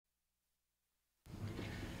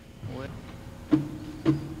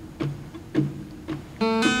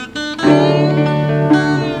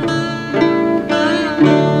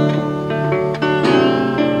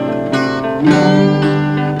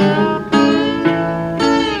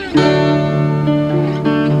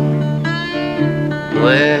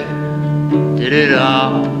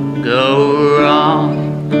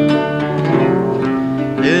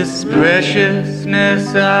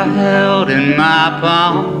I held in my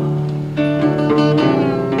palm.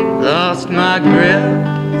 Lost my grip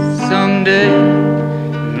someday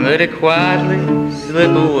and let it quietly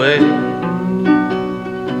slip away.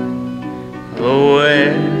 Oh,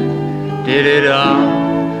 where did it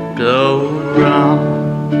all go wrong?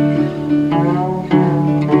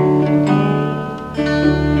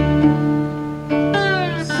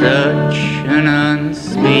 Such an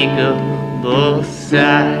unspeakable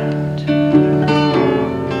sight.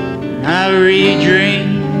 I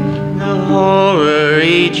redream the horror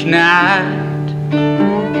each night.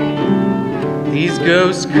 These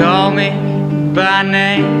ghosts call me by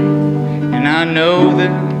name, and I know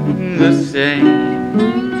them the same.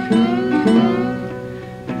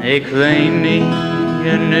 They claim me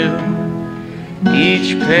anew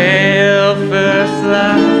each pale first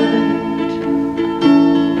light.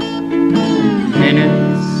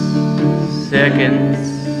 Minutes, seconds,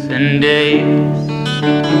 and days,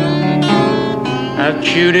 I've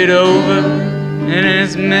chewed it over in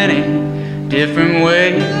as many different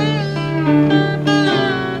ways,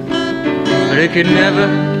 but it could never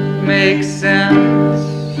make sense,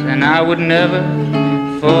 and I would never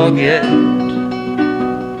forget.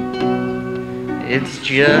 It's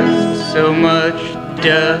just so much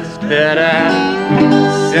dust that I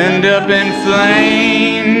send up in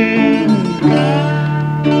flames.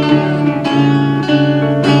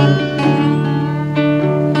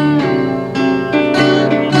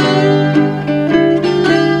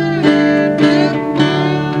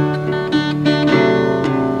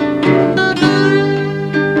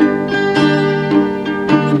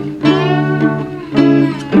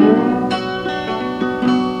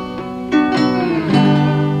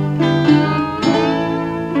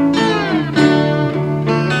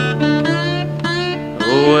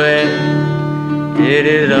 Did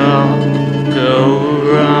it all go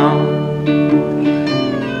wrong?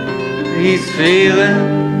 These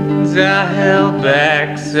feelings I held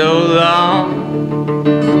back so long,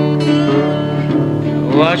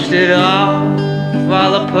 I watched it all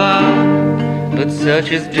fall apart, but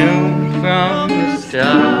such is doom from the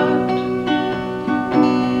start.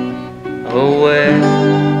 Oh, where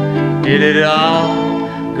did it all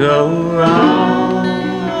go wrong?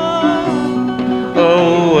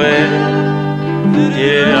 Oh, where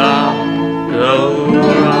did